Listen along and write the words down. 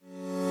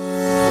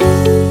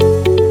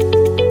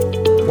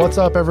What's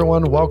up,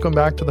 everyone? Welcome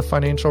back to the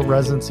Financial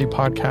Residency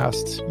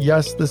Podcast.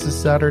 Yes, this is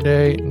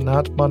Saturday,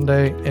 not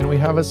Monday, and we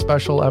have a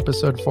special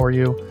episode for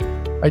you.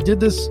 I did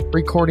this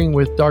recording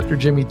with Dr.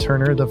 Jimmy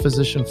Turner, the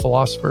physician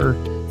philosopher,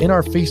 in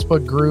our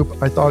Facebook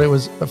group. I thought it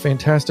was a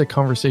fantastic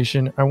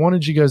conversation. I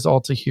wanted you guys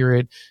all to hear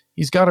it.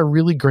 He's got a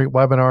really great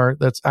webinar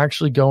that's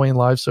actually going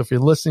live. So if you're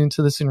listening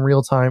to this in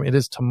real time, it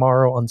is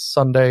tomorrow on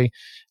Sunday.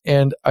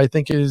 And I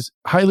think it is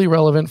highly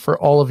relevant for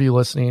all of you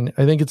listening.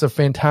 I think it's a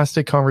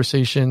fantastic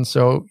conversation.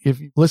 So if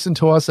you listen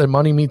to us at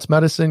Money Meets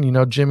Medicine, you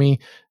know, Jimmy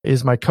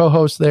is my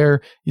co-host there.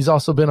 He's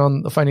also been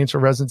on the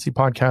Financial Residency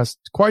Podcast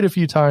quite a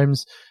few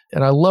times.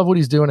 And I love what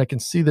he's doing. I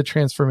can see the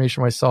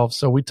transformation myself.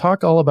 So we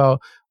talk all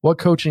about what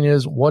coaching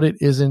is, what it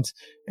isn't,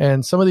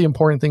 and some of the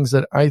important things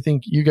that I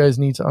think you guys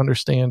need to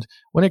understand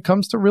when it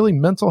comes to really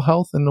mental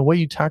health and the way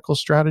you tackle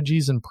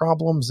strategies and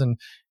problems. And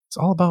it's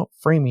all about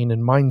framing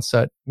and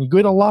mindset. You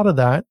get a lot of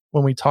that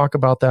when we talk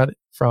about that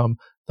from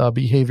the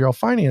behavioral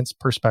finance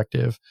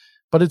perspective,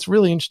 but it's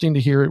really interesting to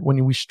hear it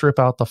when we strip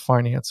out the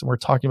finance and we're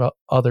talking about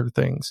other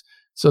things.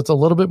 So it's a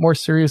little bit more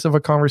serious of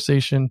a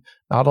conversation,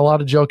 not a lot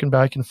of joking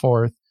back and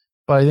forth,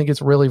 but I think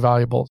it's really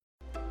valuable.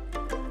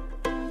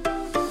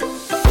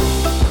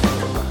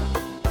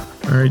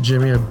 All right,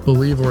 Jimmy, I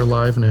believe we're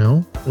live now,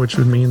 which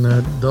would mean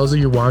that those of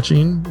you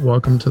watching,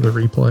 welcome to the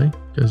replay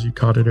because you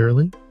caught it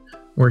early.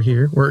 We're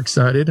here. We're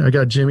excited. I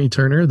got Jimmy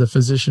Turner, the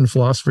physician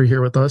philosopher,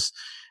 here with us.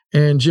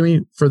 And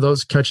Jimmy, for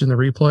those catching the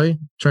replay,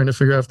 trying to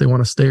figure out if they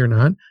want to stay or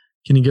not,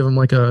 can you give them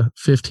like a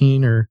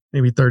 15 or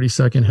maybe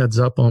 30-second heads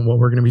up on what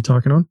we're going to be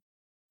talking on?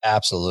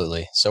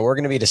 Absolutely. So we're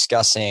going to be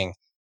discussing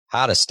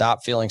how to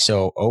stop feeling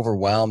so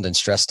overwhelmed and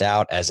stressed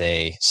out as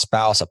a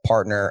spouse, a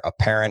partner, a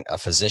parent, a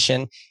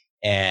physician,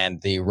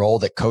 and the role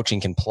that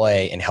coaching can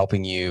play in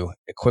helping you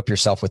equip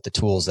yourself with the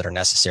tools that are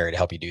necessary to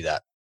help you do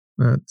that.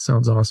 That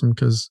sounds awesome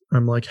because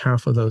I'm like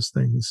half of those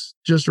things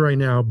just right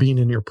now being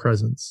in your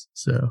presence.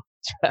 So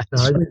I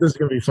think this is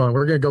going to be fun.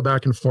 We're going to go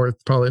back and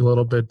forth probably a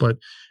little bit, but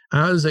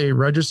as a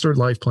registered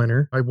life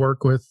planner, I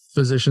work with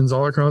physicians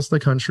all across the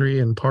country.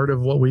 And part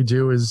of what we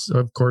do is,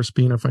 of course,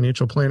 being a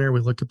financial planner, we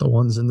look at the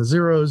ones and the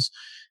zeros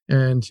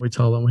and we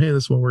tell them, hey,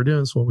 this is what we're doing.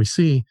 This is what we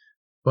see.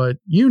 But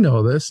you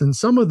know this, and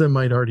some of them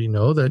might already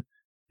know that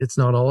it's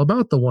not all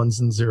about the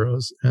ones and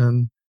zeros.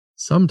 And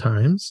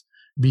sometimes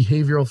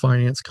behavioral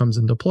finance comes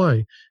into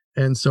play.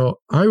 And so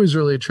I was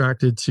really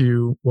attracted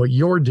to what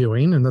you're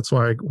doing. And that's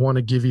why I want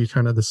to give you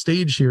kind of the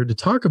stage here to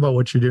talk about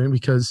what you're doing,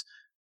 because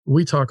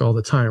we talk all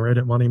the time, right?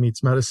 At Money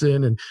Meets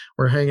Medicine, and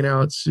we're hanging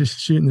out,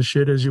 shooting the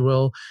shit, as you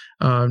will,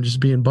 just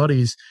being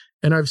buddies.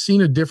 And I've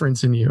seen a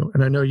difference in you.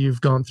 And I know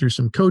you've gone through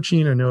some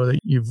coaching. I know that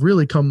you've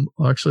really come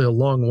actually a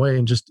long way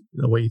in just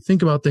the way you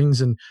think about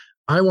things. And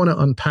I want to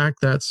unpack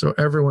that so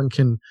everyone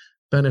can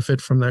benefit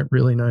from that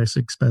really nice,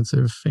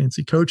 expensive,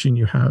 fancy coaching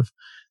you have.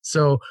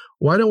 So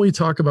why don't we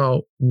talk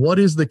about what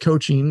is the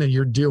coaching that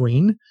you're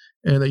doing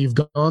and that you've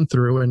gone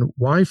through and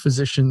why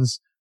physicians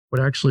would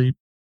actually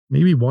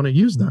maybe want to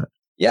use that?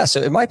 Yeah,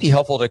 so it might be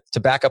helpful to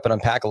back up and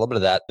unpack a little bit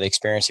of that, the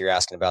experience you're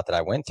asking about that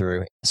I went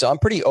through. So I'm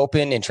pretty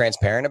open and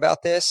transparent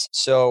about this.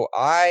 So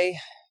I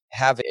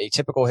have a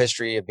typical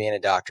history of being a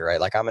doctor, right?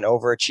 Like I'm an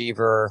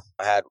overachiever.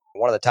 I had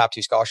one of the top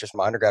 2 scholarships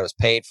my undergrad was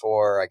paid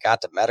for. I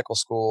got to medical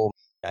school.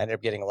 I ended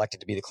up getting elected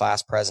to be the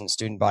class president,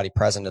 student body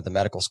president of the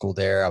medical school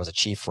there. I was a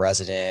chief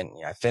resident.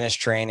 I finished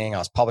training. I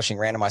was publishing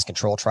randomized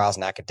control trials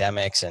in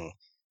academics and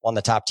won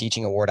the top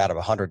teaching award out of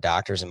 100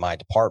 doctors in my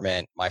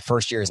department my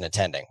first year as an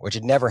attending, which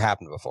had never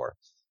happened before.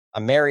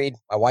 I'm married.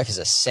 My wife is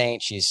a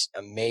saint. She's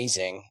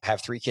amazing. I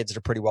have 3 kids that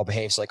are pretty well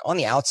behaved. So like on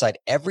the outside,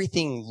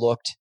 everything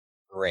looked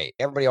great.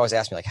 Everybody always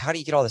asked me like, how do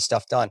you get all this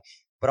stuff done?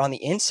 But on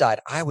the inside,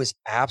 I was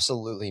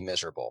absolutely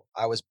miserable.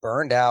 I was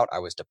burned out. I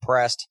was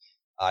depressed.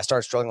 I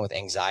started struggling with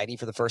anxiety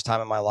for the first time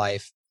in my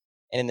life.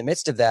 And in the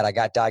midst of that, I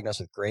got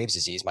diagnosed with Graves'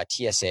 disease. My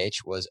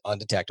TSH was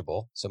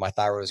undetectable. So my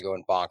thyroid was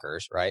going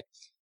bonkers, right?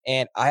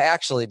 And I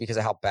actually, because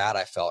of how bad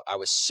I felt, I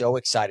was so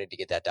excited to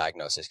get that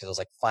diagnosis because I was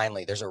like,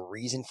 finally, there's a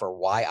reason for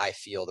why I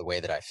feel the way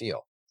that I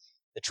feel.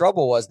 The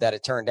trouble was that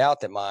it turned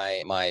out that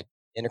my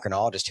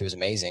endocrinologist, who was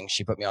amazing,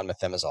 she put me on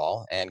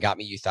methimazole and got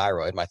me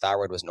euthyroid. My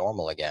thyroid was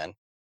normal again.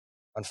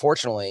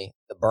 Unfortunately,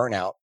 the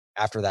burnout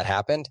after that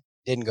happened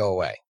didn't go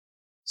away.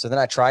 So then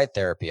I tried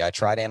therapy. I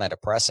tried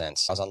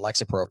antidepressants. I was on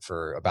Lexapro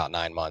for about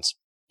 9 months.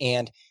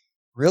 And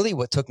really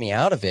what took me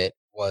out of it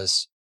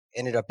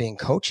ended up being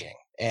coaching.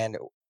 And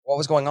what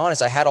was going on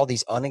is I had all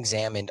these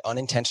unexamined,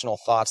 unintentional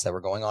thoughts that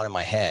were going on in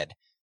my head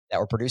that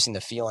were producing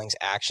the feelings,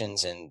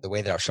 actions, and the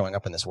way that I was showing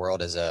up in this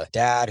world as a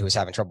dad who was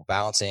having trouble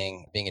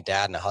balancing being a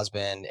dad and a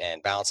husband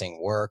and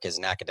balancing work as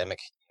an academic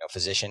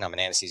physician. I'm an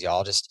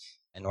anesthesiologist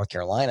in North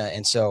Carolina.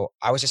 And so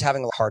I was just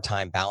having a hard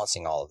time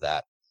balancing all of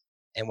that.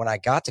 And when I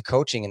got to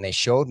coaching and they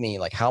showed me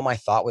like how my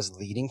thought was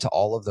leading to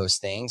all of those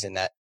things and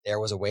that there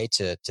was a way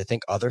to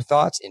think other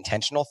thoughts,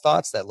 intentional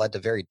thoughts that led to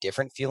very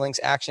different feelings,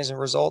 actions, and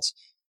results,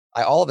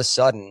 I all of a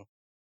sudden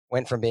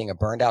went from being a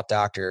burned out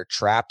doctor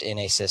trapped in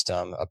a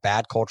system, a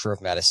bad culture of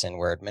medicine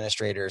where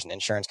administrators and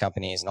insurance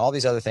companies and all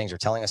these other things are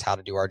telling us how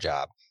to do our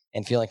job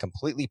and feeling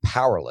completely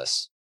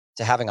powerless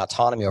to having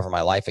autonomy over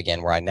my life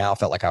again, where I now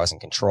felt like I was in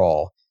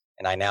control.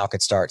 And I now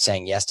could start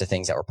saying yes to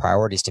things that were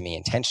priorities to me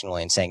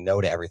intentionally and saying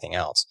no to everything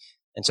else.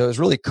 And so it was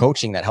really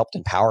coaching that helped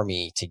empower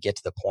me to get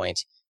to the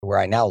point where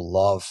I now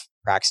love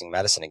practicing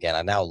medicine again.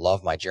 I now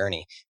love my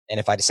journey.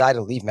 And if I decide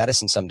to leave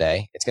medicine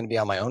someday, it's going to be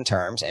on my own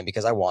terms and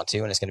because I want to,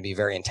 and it's going to be a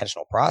very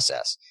intentional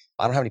process.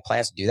 I don't have any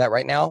plans to do that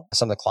right now.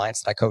 Some of the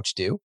clients that I coach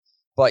do.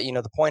 But,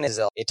 the point is,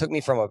 it took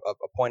me from a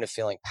point of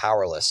feeling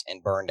powerless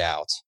and burned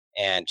out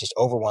and just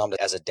overwhelmed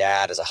as a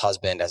dad, as a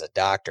husband, as a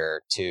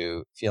doctor,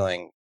 to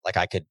feeling like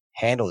I could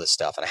handle this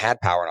stuff and I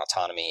had power and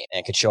autonomy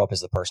and could show up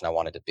as the person I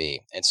wanted to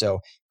be. And so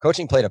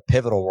coaching played a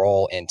pivotal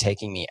role in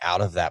taking me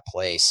out of that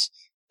place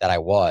that I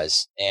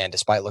was. And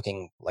despite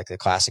looking like the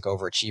classic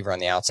overachiever on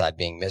the outside,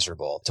 being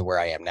miserable, to where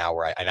I am now,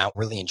 where I now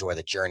really enjoy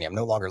the journey. I'm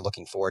no longer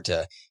looking forward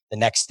to the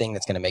next thing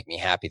that's going to make me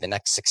happy, the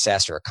next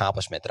success or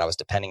accomplishment that I was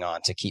depending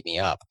on to keep me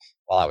up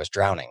while I was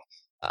drowning.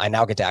 I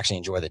now get to actually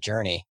enjoy the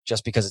journey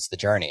just because it's the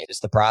journey. It's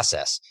the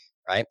process.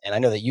 Right. And I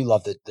know that you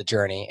love the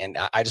journey, and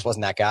I just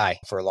wasn't that guy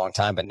for a long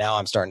time, but now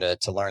I'm starting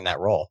to learn that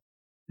role.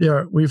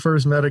 Yeah. We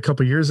first met a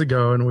couple of years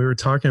ago and we were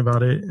talking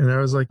about it. And I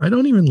was like, I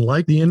don't even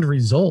like the end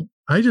result.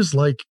 I just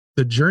like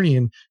the journey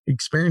and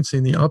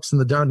experiencing the ups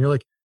and the downs. You're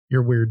like,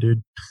 you're weird,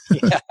 dude.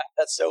 Yeah.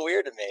 That's so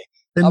weird to me.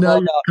 And now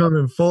you're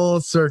coming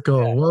full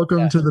circle. Yeah,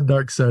 welcome to the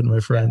dark side, my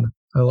friend.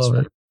 Yeah. I love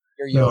it.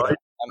 You're Yoda.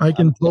 I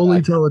can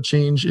totally tell a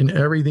change in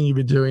everything you've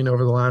been doing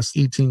over the last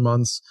 18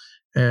 months.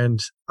 And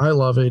I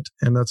love it.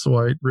 And that's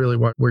why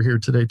we're here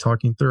today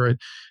talking through it.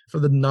 For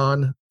the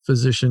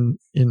non-physician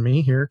in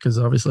me here, because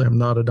obviously I'm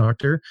not a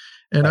doctor.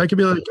 And I could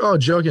be like, oh,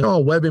 joking.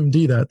 Oh,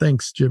 WebMD that.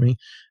 Thanks, Jimmy.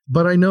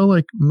 But I know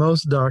like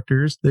most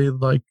doctors, they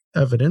like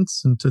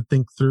evidence and to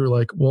think through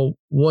like, well,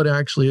 what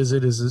actually is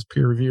it? Is this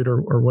peer reviewed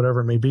or whatever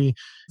it may be?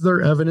 Is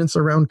there evidence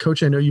around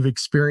coaching? I know you've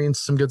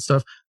experienced some good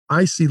stuff.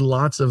 I see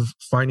lots of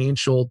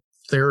financial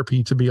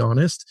therapy, to be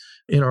honest,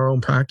 in our own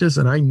practice.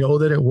 And I know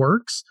that it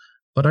works.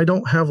 But I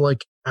don't have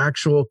like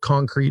actual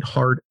concrete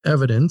hard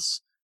evidence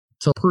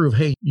to prove,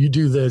 hey, you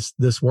do this,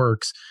 this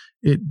works.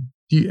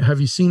 Have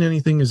you seen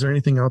anything? Is there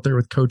anything out there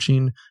with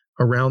coaching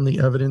around the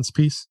evidence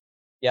piece?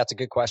 Yeah, it's a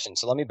good question.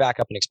 So let me back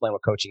up and explain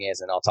what coaching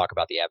is, and I'll talk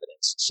about the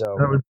evidence. So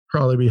that would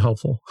probably be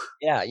helpful.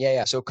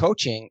 Yeah. So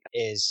coaching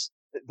is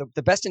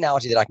the best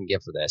analogy that I can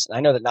give for this. And I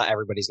know that not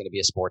everybody's going to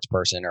be a sports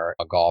person or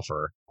a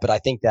golfer, but I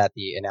think that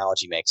the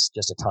analogy makes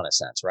just a ton of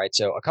sense, right?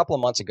 So a couple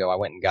of months ago, I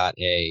went and got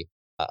a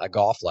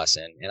golf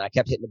lesson, and I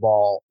kept hitting the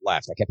ball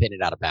left. I kept hitting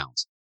it out of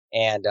bounds.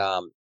 And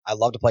I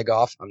love to play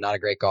golf. I'm not a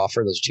great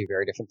golfer. Those are two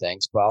very different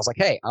things. But I was like,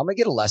 hey, I'm going to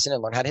get a lesson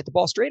and learn how to hit the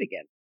ball straight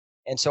again.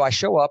 And so I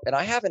show up and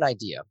I have an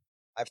idea.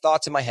 I have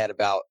thoughts in my head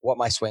about what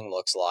my swing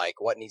looks like,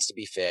 what needs to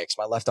be fixed.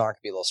 My left arm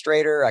could be a little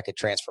straighter. I could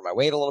transfer my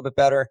weight a little bit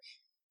better.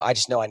 I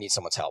just know I need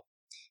someone's help.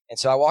 And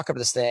so I walk up to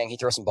this thing. He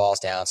throws some balls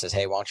down, says,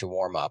 hey, why don't you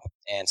warm up?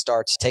 And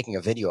starts taking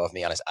a video of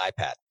me on his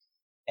iPad.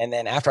 And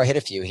then after I hit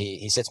a few,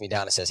 he sits me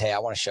down and says, hey, I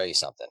want to show you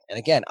something. And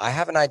again, I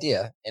have an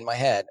idea in my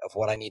head of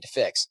what I need to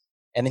fix.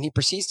 And then he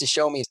proceeds to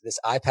show me this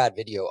iPad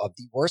video of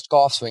the worst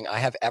golf swing I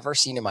have ever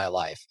seen in my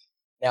life.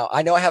 Now,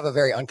 I know I have a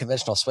very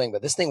unconventional swing,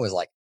 but this thing was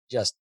like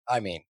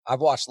I've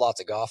watched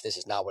lots of golf. This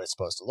is not what it's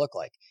supposed to look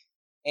like.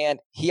 And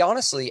he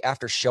honestly,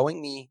 after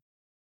showing me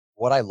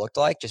what I looked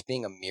like, just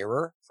being a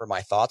mirror for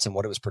my thoughts and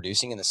what it was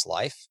producing in this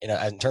life,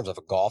 in terms of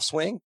a golf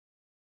swing,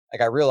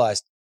 like I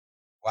realized,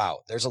 wow,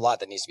 there's a lot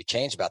that needs to be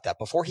changed about that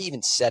before he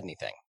even said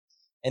anything.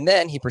 And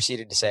then he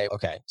proceeded to say,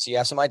 okay, so you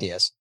have some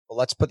ideas. Well,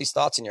 let's put these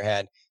thoughts in your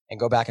head and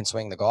go back and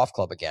swing the golf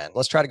club again.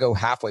 Let's try to go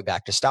halfway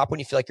back. Just stop when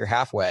you feel like you're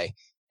halfway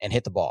and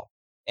hit the ball.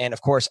 And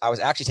of course, I was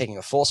actually taking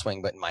a full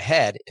swing, but in my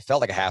head, it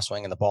felt like a half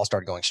swing and the ball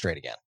started going straight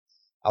again.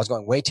 I was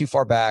going way too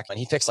far back, and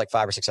he fixed like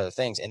 5 or 6 other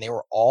things, and they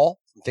were all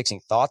from fixing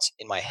thoughts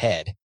in my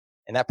head.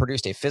 And that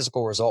produced a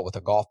physical result with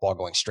a golf ball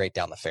going straight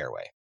down the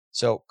fairway.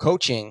 So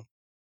coaching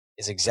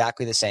is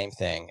exactly the same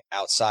thing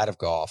outside of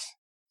golf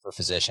for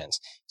physicians.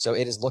 So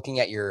it is looking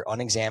at your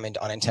unexamined,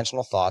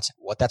 unintentional thoughts,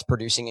 what that's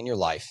producing in your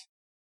life,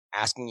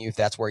 asking you if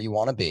that's where you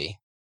want to be,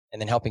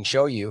 and then helping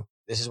show you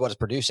this is what it's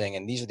producing.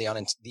 And these are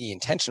the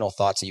intentional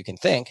thoughts that you can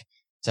think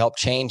to help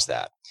change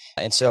that.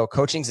 And so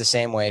coaching is the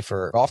same way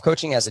for golf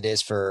coaching as it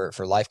is for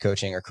life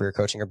coaching or career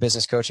coaching or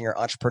business coaching or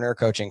entrepreneur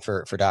coaching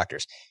for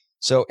doctors.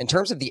 So in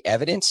terms of the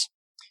evidence,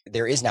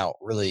 there is now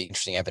really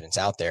interesting evidence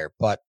out there.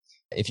 But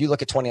if you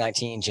look at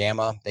 2019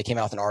 JAMA, they came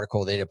out with an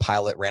article. They did a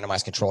pilot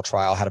randomized control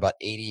trial, had about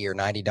 80 or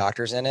 90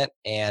 doctors in it.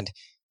 And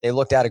they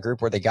looked at a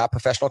group where they got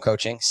professional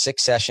coaching,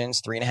 6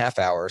 sessions, 3.5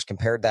 hours,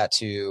 compared that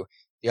to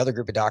the other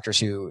group of doctors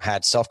who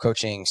had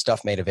self-coaching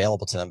stuff made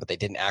available to them, but they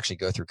didn't actually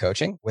go through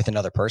coaching with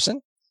another person.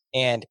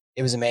 And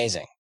it was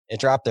amazing. It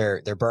dropped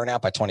their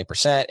burnout by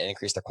 20%. It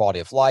increased their quality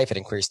of life. It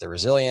increased their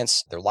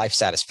resilience, their life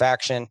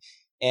satisfaction.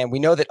 And we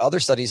know that other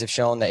studies have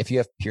shown that if you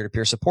have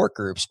peer-to-peer support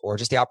groups or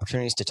just the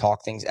opportunities to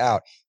talk things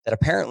out, that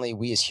apparently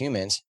we as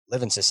humans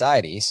live in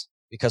societies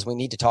because we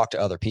need to talk to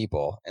other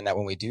people. And that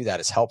when we do that,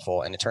 it's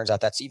helpful. And it turns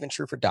out that's even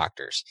true for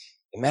doctors.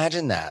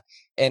 Imagine that.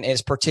 And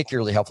it's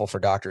particularly helpful for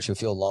doctors who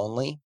feel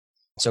lonely.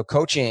 So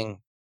coaching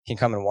can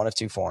come in one of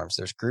two forms.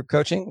 There's group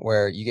coaching,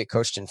 where you get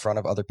coached in front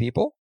of other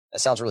people. That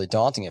sounds really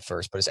daunting at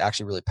first, but it's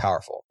actually really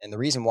powerful. And the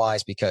reason why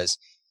is because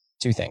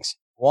two things.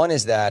 One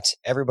is that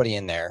everybody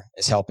in there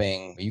is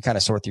helping you kind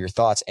of sort through your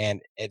thoughts.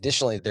 And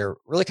additionally, they're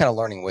really kind of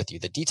learning with you.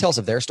 The details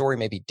of their story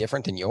may be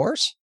different than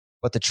yours,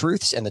 but the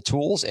truths and the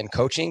tools and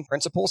coaching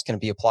principles can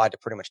be applied to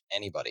pretty much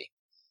anybody.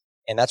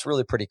 And that's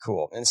really pretty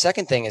cool. And the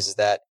second thing is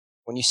that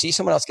when you see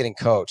someone else getting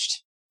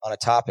coached on a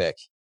topic,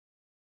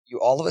 you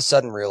all of a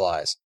sudden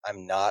realize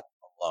I'm not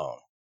alone,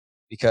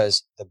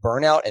 because the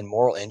burnout and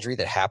moral injury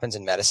that happens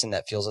in medicine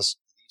that leaves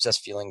us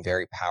feeling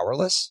very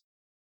powerless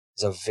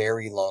is a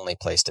very lonely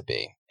place to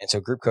be. And so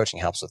group coaching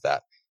helps with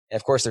that. And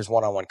of course, there's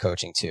one-on-one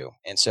coaching too.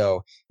 And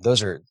so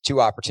those are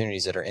two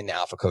opportunities that are in the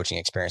alpha coaching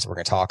experience that we're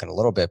going to talk in a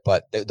little bit,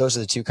 but those are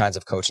the two kinds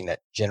of coaching that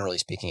generally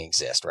speaking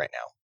exist right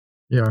now.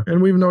 Yeah.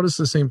 And we've noticed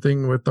the same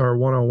thing with our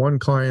one-on-one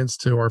clients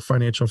to our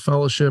financial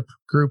fellowship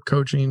group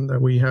coaching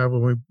that we have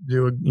when we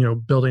do,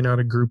 building out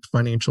a group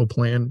financial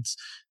plan. It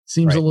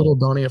seems a little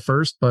daunting at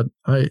first, but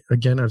I've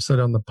said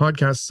on the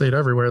podcast, say it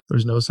everywhere.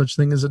 There's no such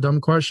thing as a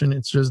dumb question.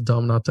 It's just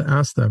dumb not to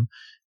ask them.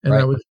 And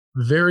that was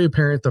very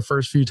apparent the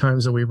first few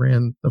times that we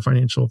ran the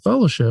financial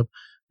fellowship,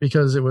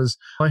 because it was,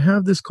 I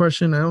have this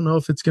question. I don't know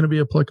if it's going to be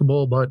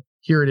applicable, but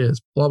here it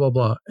is, blah, blah,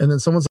 blah. And then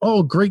someone's,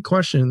 oh, great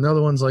question. And the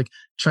other one's like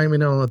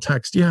chiming in on the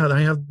text. Yeah,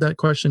 I have that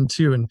question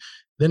too. And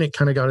then it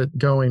kind of got it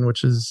going,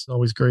 which is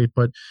always great.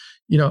 But,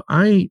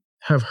 I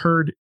have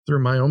heard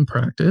through my own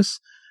practice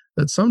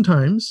that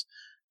sometimes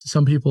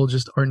some people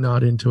just are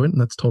not into it, and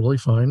that's totally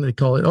fine. They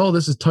call it, oh,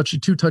 this is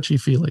too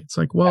touchy-feely. It's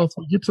like, well, if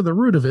we get to the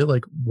root of it,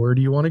 like, where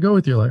do you want to go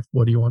with your life?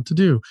 What do you want to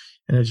do?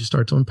 And as you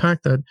start to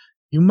unpack that,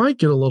 you might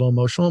get a little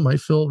emotional, might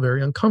feel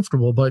very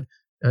uncomfortable, but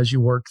as you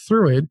work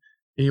through it,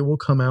 it will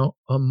come out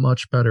a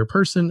much better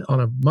person on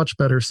a much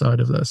better side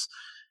of this.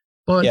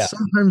 But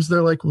sometimes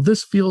they're like, well,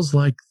 this feels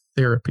like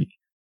therapy.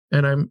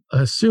 And I'm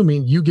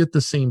assuming you get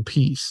the same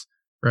piece,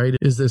 right?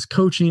 Is this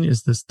coaching?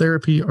 Is this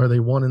therapy? Are they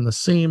one and the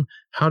same?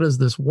 How does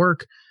this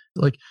work?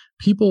 Like,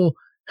 people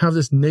have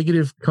this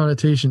negative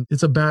connotation.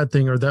 It's a bad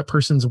thing, or that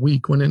person's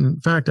weak, when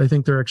in fact, I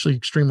think they're actually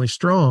extremely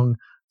strong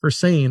for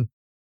saying,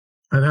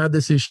 I've had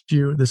this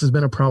issue. This has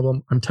been a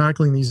problem. I'm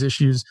tackling these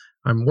issues.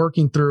 I'm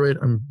working through it.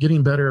 I'm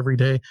getting better every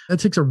day. That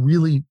takes a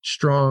really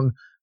strong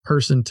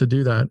person to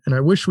do that. And I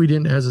wish we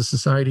didn't, as a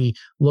society,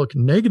 look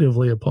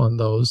negatively upon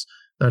those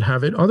that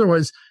have it.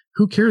 Otherwise,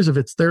 who cares if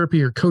it's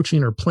therapy or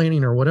coaching or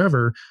planning or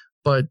whatever?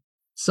 But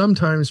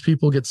sometimes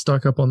people get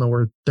stuck up on the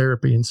word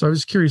therapy. And so I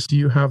was curious, do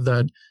you have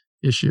that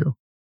issue?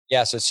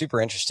 Yeah, so it's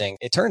super interesting.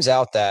 It turns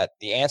out that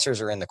the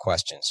answers are in the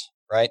questions,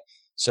 right?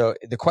 So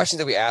the questions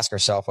that we ask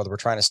ourselves, whether we're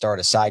trying to start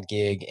a side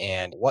gig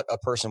and what a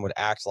person would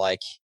act like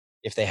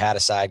if they had a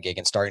side gig,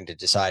 and starting to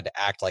decide to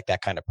act like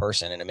that kind of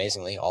person. And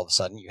amazingly, all of a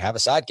sudden you have a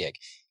side gig.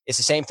 It's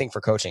the same thing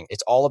for coaching.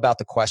 It's all about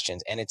the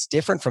questions, and it's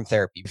different from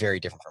therapy, very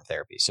different from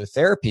therapy. So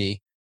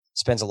therapy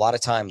spends a lot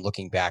of time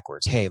looking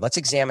backwards. Hey, let's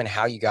examine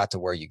how you got to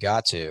where you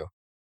got to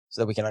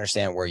so that we can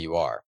understand where you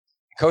are.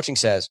 Coaching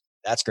says,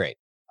 that's great.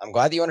 I'm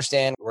glad that you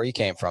understand where you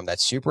came from.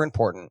 That's super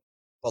important,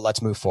 but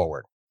let's move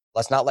forward.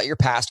 Let's not let your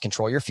past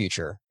control your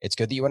future. It's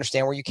good that you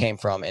understand where you came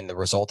from and the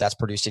result that's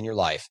produced in your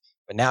life,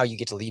 but now you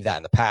get to leave that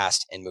in the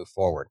past and move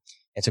forward.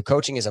 And so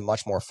coaching is a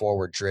much more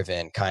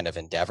forward-driven kind of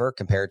endeavor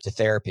compared to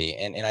therapy.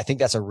 And I think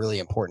that's a really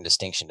important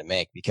distinction to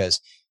make, because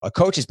a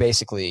coach is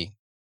basically,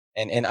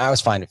 and I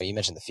always find, if you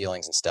mentioned the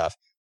feelings and stuff,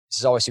 this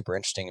is always super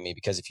interesting to me,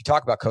 because if you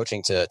talk about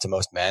coaching to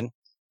most men,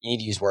 you need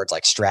to use words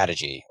like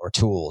strategy or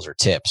tools or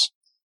tips,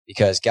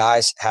 because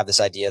guys have this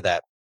idea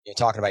that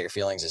talking about your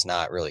feelings is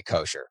not really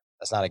kosher.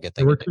 That's not a good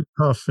thing. We're too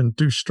tough and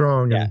too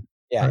strong. Yeah.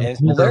 And it's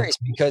hilarious,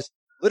 because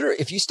literally,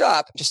 if you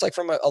stop, just like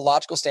from a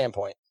logical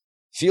standpoint,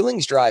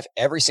 feelings drive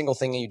every single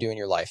thing that you do in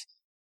your life.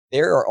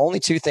 There are only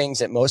two things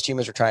that most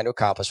humans are trying to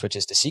accomplish, which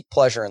is to seek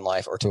pleasure in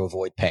life or to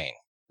avoid pain.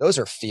 Those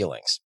are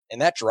feelings.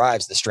 And that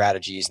drives the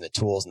strategies and the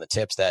tools and the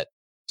tips that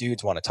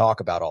dudes want to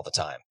talk about all the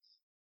time.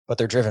 But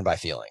they're driven by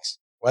feelings.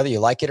 Whether you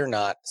like it or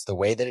not, it's the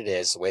way that it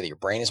is, the way that your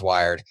brain is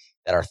wired,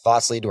 that our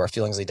thoughts lead to our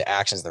feelings, lead to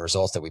actions, and the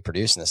results that we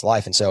produce in this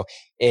life. And so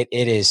it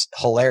is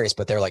hilarious,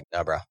 but they're like,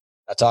 no, bro,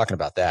 not talking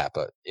about that.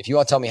 But if you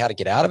want to tell me how to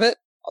get out of it,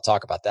 I'll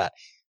talk about that.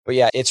 But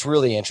yeah, it's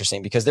really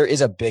interesting, because there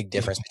is a big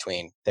difference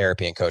between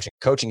therapy and coaching.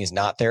 Coaching is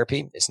not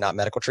therapy. It's not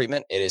medical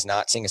treatment. It is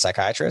not seeing a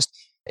psychiatrist.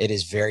 It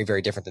is very,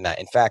 very different than that.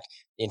 In fact,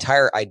 the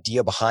entire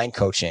idea behind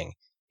coaching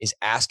is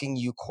asking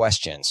you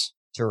questions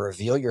to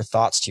reveal your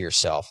thoughts to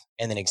yourself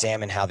and then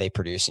examine how they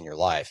produce in your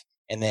life.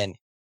 And then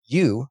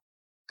you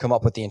come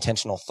up with the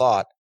intentional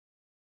thought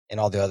and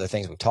all the other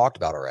things we've talked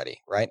about already,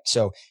 right?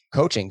 So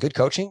coaching, good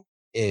coaching,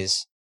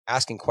 is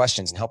asking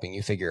questions and helping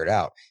you figure it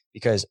out,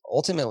 because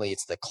ultimately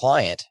it's the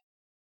client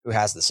who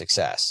has the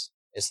success.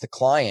 It's the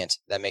client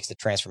that makes the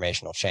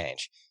transformational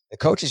change. The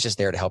coach is just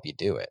there to help you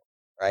do it,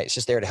 right? It's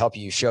just there to help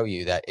you, show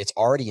you that it's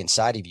already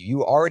inside of you.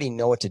 You already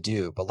know what to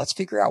do, but let's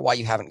figure out why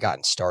you haven't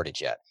gotten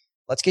started yet.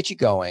 Let's get you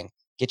going,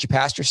 get you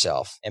past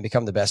yourself, and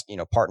become the best,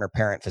 partner,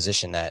 parent,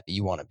 physician that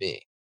you want to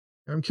be.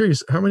 I'm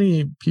curious, how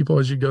many people,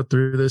 as you go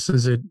through this,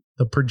 is it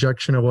the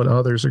projection of what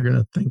others are going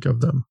to think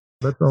of them.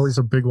 That's always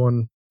a big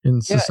one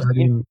in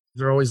society. Yeah.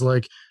 They're always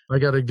like, I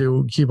got to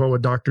go keep up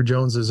with Dr.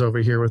 Joneses over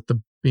here with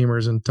the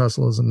Beamers and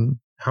Teslas and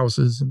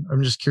houses. And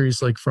I'm just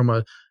curious, like from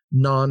a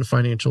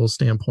non-financial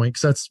standpoint,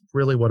 because that's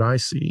really what I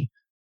see.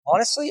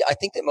 Honestly, I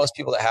think that most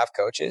people that have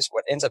coaches,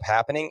 what ends up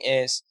happening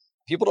is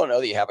people don't know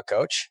that you have a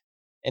coach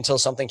until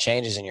something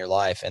changes in your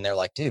life. And they're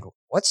like, dude,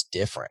 what's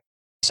different?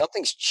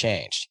 Something's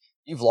changed.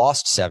 You've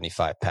lost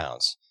 75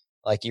 pounds.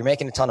 Like you're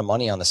making a ton of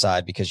money on the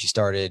side because you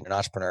started an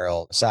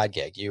entrepreneurial side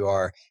gig. You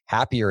are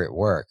happier at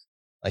work.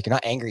 Like you're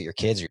not angry at your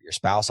kids or your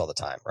spouse all the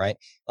time, right?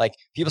 Like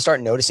people start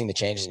noticing the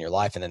changes in your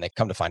life and then they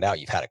come to find out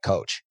you've had a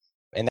coach.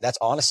 And that's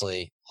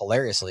honestly,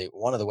 hilariously,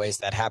 one of the ways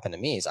that happened to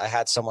me is I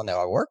had someone that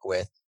I work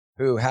with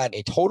who had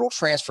a total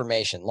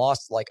transformation,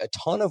 lost like a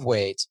ton of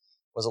weight,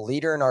 was a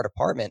leader in our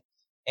department,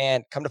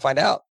 and come to find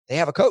out they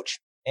have a coach.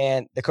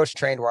 And the coach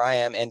trained where I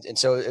am. And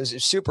so it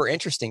was super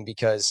interesting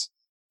because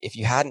if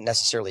you hadn't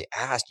necessarily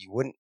asked, you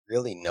wouldn't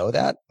really know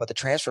that. But the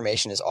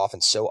transformation is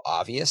often so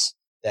obvious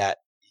that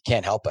you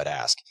can't help but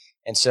ask.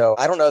 And so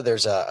I don't know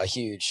there's a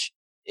huge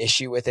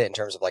issue with it in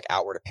terms of like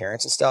outward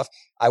appearance and stuff.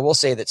 I will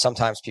say that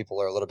sometimes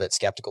people are a little bit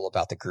skeptical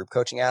about the group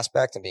coaching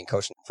aspect and being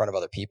coached in front of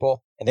other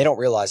people. And they don't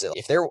realize that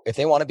if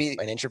they want to be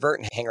an introvert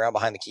and hang around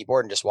behind the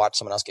keyboard and just watch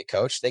someone else get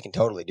coached, they can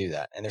totally do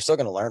that. And they're still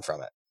going to learn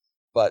from it.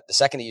 But the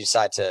second that you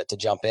decide to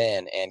jump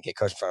in and get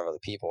coached in front of other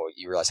people,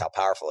 you realize how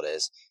powerful it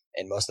is.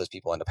 And most of those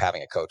people end up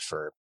having a coach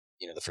for,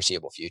 the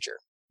foreseeable future.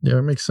 Yeah,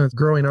 it makes sense.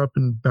 Growing up,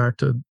 and back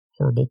to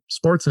horrible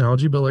sports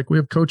analogy, but like we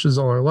have coaches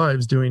all our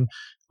lives doing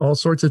all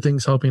sorts of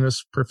things, helping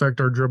us perfect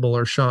our dribble,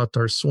 our shot,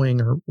 our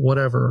swing, or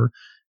whatever.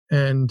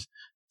 And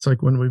it's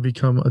like when we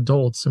become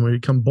adults and we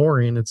become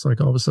boring, it's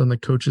like all of a sudden the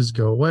coaches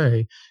go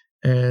away.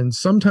 And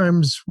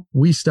sometimes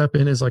we step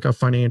in as like a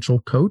financial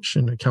coach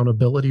and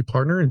accountability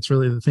partner. It's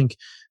really, I think,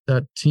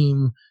 that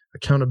team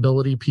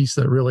accountability piece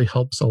that really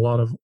helps a lot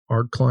of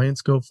our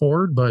clients go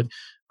forward. But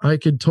I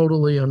could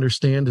totally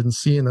understand and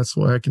see, and that's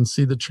why I can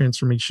see the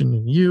transformation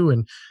in you.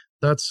 And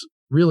that's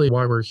really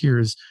why we're here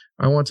is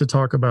I want to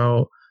talk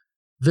about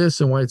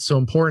this and why it's so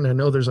important. I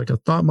know there's like a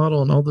thought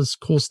model and all this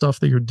cool stuff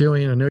that you're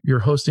doing. I know you're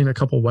hosting a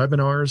couple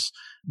webinars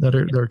that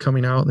are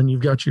coming out, and then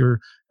you've got your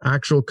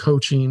actual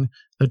coaching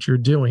that you're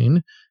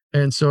doing.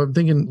 And so I'm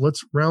thinking,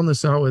 let's round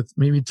this out with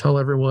maybe tell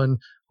everyone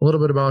a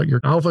little bit about your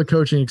alpha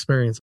coaching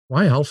experience.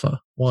 Why alpha?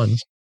 One.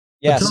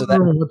 Yeah. So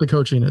what the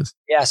coaching is.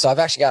 Yeah. So I've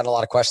actually gotten a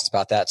lot of questions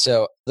about that.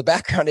 So the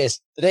background is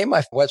the name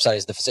of my website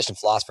is The Physician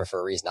Philosopher for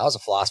a reason. I was a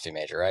philosophy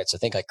major, right? So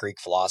think like Greek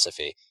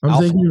philosophy.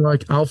 I'm thinking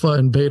like alpha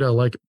and beta,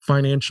 like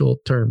financial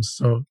terms.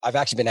 So I've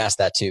actually been asked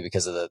that too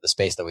because of the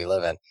space that we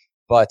live in.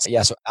 But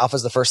yeah, so alpha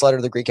is the first letter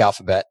of the Greek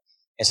alphabet.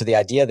 And so the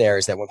idea there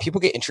is that when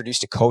people get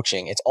introduced to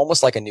coaching, it's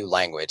almost like a new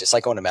language. It's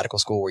like going to medical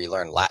school where you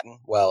learn Latin.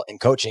 Well, in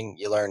coaching,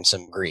 you learn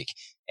some Greek,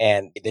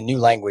 and the new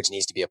language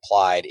needs to be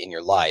applied in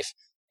your life.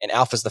 And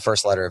alpha is the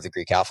first letter of the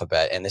Greek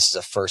alphabet. And this is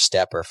a first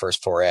step or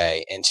first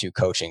foray into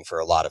coaching for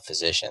a lot of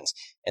physicians.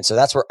 And so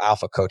that's where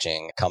alpha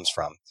coaching comes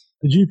from.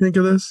 Did you think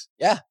of this?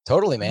 Yeah,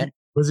 totally, man.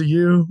 Was it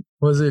you?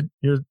 Was it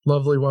your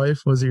lovely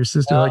wife? Was it your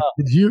sister? Like,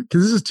 did you?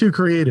 Because this is too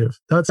creative.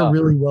 That's a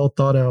really well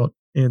thought out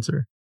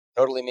answer.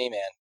 Totally me,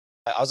 man.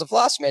 I was a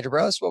philosophy major,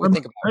 bro. That's what we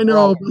think about. I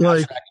know, but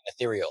like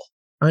ethereal.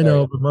 I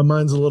know, but my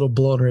mind's a little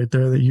blown right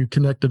there that you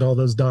connected all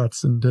those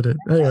dots and did it.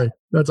 Anyway,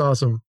 that's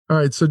awesome. All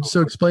right. So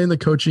explain the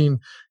coaching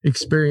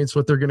experience,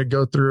 what they're going to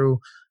go through,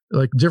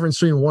 like difference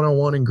between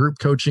one-on-one and group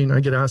coaching. I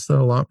get asked that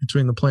a lot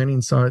between the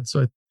planning side.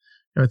 So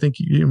I think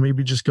you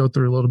maybe just go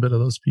through a little bit of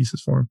those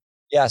pieces for them.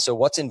 Yeah. So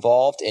what's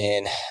involved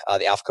in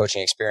the alpha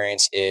coaching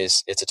experience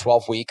is it's a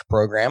 12-week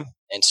program.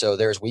 And so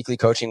there's weekly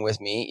coaching with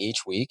me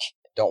each week.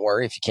 Don't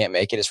worry, if you can't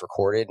make it, it's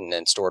recorded and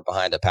then stored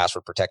behind a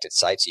password protected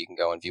site so you can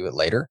go and view it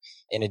later.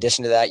 In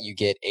addition to that, you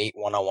get 8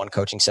 one-on-one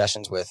coaching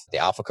sessions with the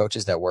alpha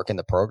coaches that work in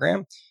the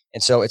program.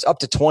 And so it's up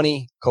to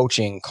 20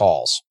 coaching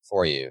calls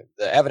for you.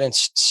 The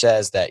evidence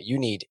says that you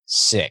need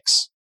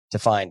 6 to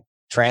find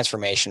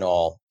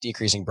transformational,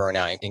 decreasing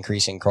burnout,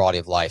 increasing quality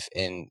of life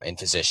in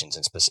physicians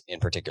in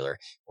particular.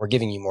 We're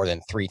giving you more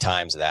than 3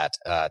 times that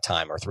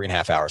time, or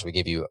 3.5 hours. We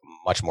give you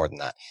much more than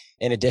that.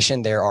 In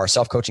addition, there are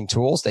self-coaching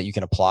tools that you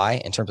can apply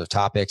in terms of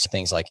topics,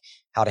 things like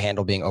how to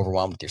handle being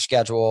overwhelmed with your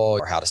schedule,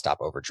 or how to stop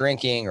over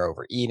drinking or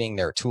overeating.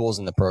 There are tools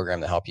in the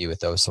program that help you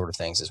with those sort of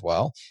things as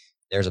well.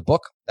 There's a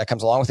book that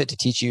comes along with it to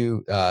teach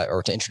you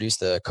or to introduce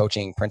the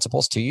coaching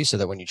principles to you so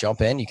that when you jump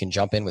in, you can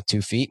jump in with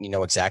 2 feet and you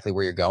know exactly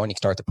where you're going. You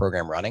can start the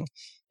program running.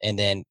 And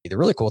then the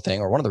really cool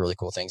thing, or one of the really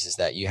cool things, is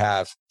that you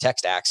have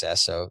text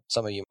access. So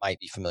some of you might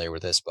be familiar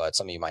with this, but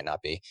some of you might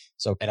not be.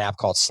 So an app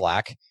called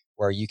Slack,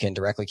 where you can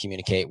directly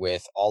communicate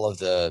with all of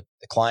the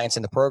clients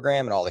in the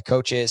program and all the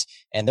coaches.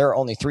 And there are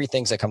only 3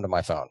 things that come to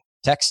my phone: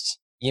 texts,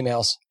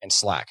 emails, and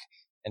Slack.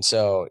 And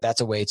so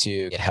that's a way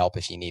to get help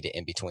if you need it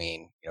in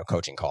between,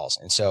 coaching calls.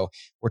 And so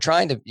we're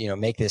trying to,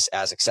 make this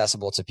as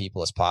accessible to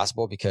people as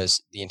possible, because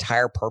the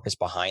entire purpose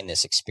behind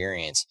this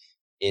experience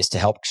is to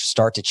help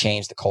start to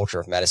change the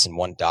culture of medicine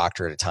one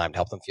doctor at a time, to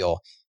help them feel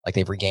like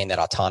they've regained that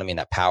autonomy and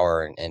that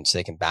power, and so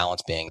they can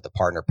balance being the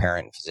partner,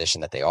 parent, and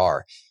physician that they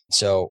are.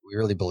 So we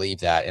really believe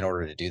that in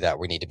order to do that,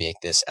 we need to make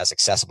this as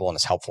accessible and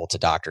as helpful to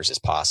doctors as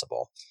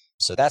possible.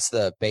 So that's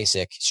the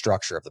basic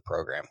structure of the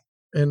program.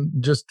 And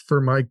just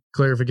for my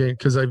clarification,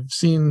 because I've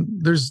seen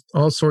there's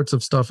all sorts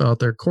of stuff out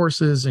there,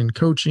 courses and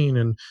coaching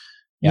and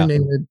you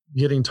name it,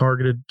 getting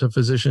targeted to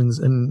physicians.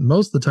 And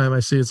most of the time I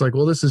see it's like,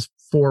 well, this is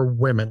for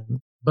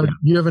women, but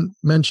you haven't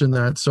mentioned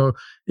that. So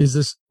is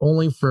this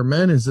only for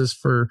men? Is this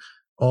for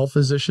all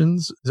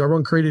physicians? Is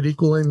everyone created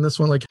equal in this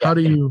one? Like, how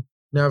do you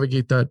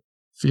navigate that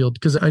field?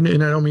 Because I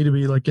don't mean to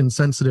be like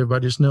insensitive. I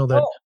just know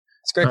that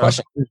it's a great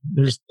question.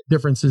 There's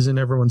differences in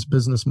everyone's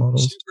business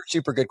models.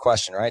 Super good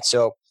question, right?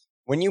 So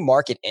when you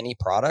market any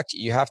product,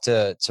 you have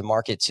to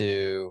market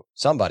to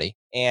somebody.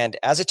 And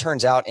as it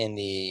turns out in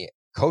the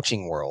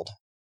coaching world,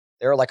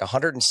 there are like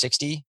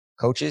 160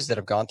 coaches that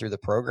have gone through the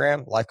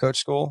program, Life Coach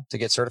School, to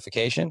get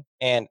certification.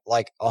 And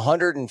like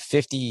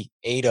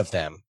 158 of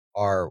them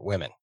are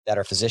women that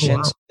are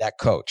physicians that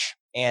coach.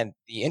 And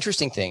the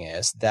interesting thing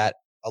is that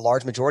a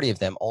large majority of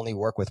them only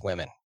work with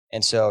women.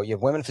 And so you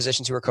have women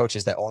physicians who are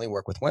coaches that only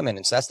work with women.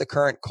 And so that's the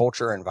current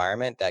culture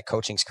environment that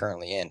coaching's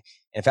currently in.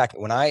 In fact,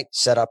 when I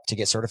set up to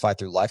get certified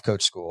through Life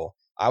Coach School,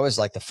 I was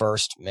like the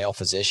first male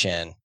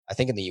physician, I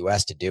think in the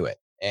US, to do it.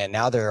 And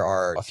now there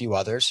are a few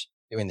others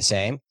doing the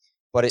same.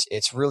 But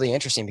it's really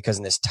interesting because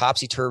in this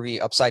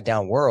topsy-turvy,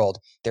 upside-down world,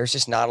 there's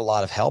just not a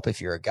lot of help if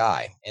you're a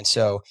guy. And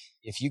so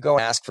if you go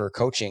and ask for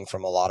coaching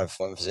from a lot of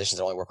women physicians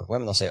that only work with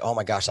women, they'll say, oh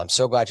my gosh, I'm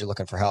so glad you're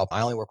looking for help.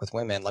 I only work with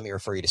women. Let me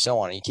refer you to so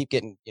on. And you keep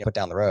getting put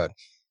down the road.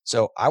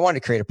 So I wanted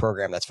to create a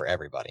program that's for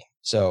everybody.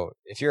 So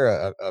if you're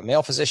a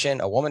male physician,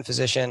 a woman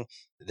physician,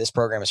 this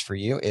program is for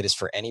you. It is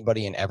for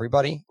anybody and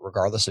everybody,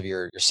 regardless of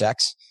your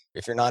sex.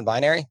 If you're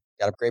non-binary,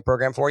 got a great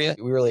program for you.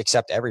 We really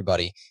accept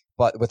everybody.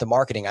 But with the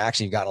marketing, I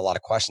actually have gotten a lot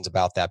of questions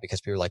about that because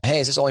people are like, hey,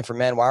 is this only for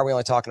men? Why are we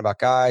only talking about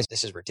guys?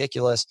 This is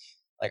ridiculous.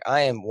 Like,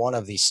 I am one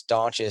of the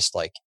staunchest,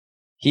 like,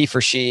 he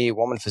for she,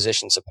 woman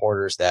physician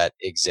supporters that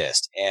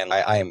exist. And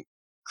I am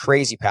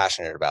crazy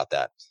passionate about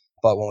that.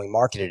 But when we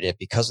marketed it,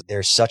 because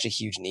there's such a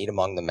huge need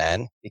among the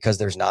men, because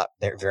there's not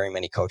very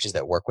many coaches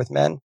that work with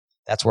men,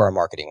 that's where our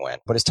marketing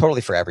went. But it's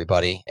totally for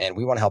everybody. And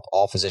we want to help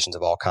all physicians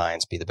of all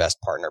kinds be the best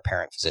partner,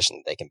 parent, physician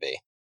that they can be.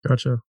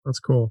 Gotcha. That's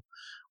cool.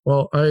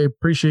 Well, I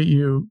appreciate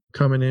you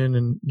coming in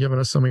and giving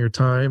us some of your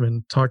time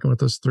and talking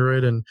with us through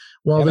it. And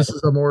while this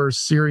is a more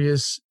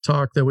serious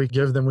talk that we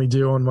give than we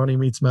do on Money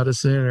Meets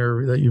Medicine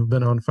or that you've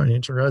been on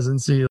Financial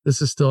Residency,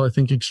 this is still, I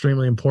think,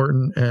 extremely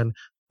important. And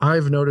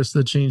I've noticed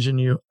the change in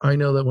you. I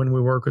know that when we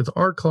work with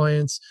our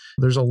clients,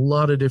 there's a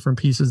lot of different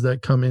pieces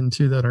that come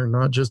into that are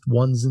not just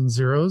ones and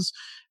zeros.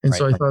 And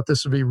so I thought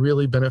this would be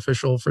really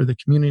beneficial for the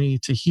community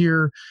to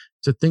hear,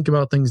 to think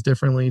about things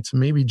differently, to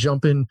maybe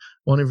jump in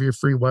one of your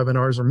free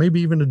webinars, or maybe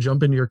even to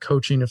jump into your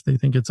coaching if they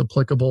think it's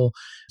applicable.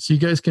 So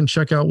you guys can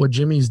check out what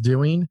Jimmy's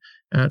doing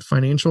at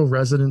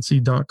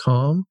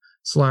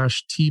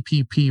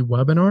financialresidency.com/TPP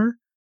webinar,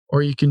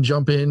 or you can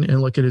jump in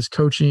and look at his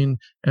coaching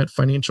at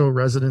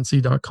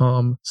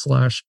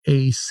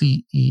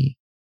financialresidency.com/ACE.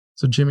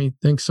 So Jimmy,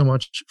 thanks so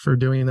much for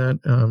doing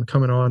that,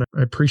 coming on.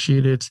 I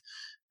appreciate it.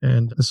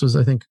 And this was,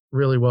 I think,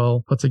 really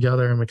well put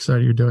together. I'm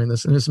excited you're doing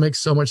this. And this makes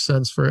so much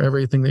sense for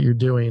everything that you're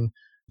doing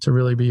to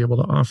really be able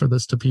to offer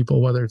this to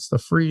people, whether it's the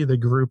free, the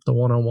group, the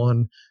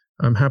one-on-one.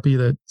 I'm happy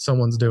that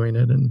someone's doing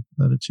it and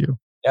that it's you.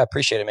 Yeah, I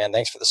appreciate it, man.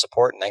 Thanks for the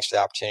support and thanks for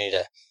the opportunity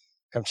to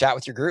come chat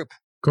with your group.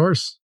 Of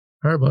course.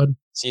 All right, bud.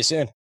 See you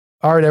soon.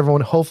 All right, everyone.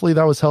 Hopefully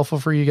that was helpful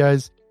for you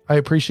guys. I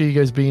appreciate you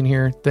guys being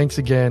here. Thanks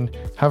again.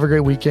 Have a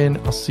great weekend.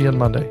 I'll see you on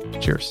Monday.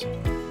 Cheers.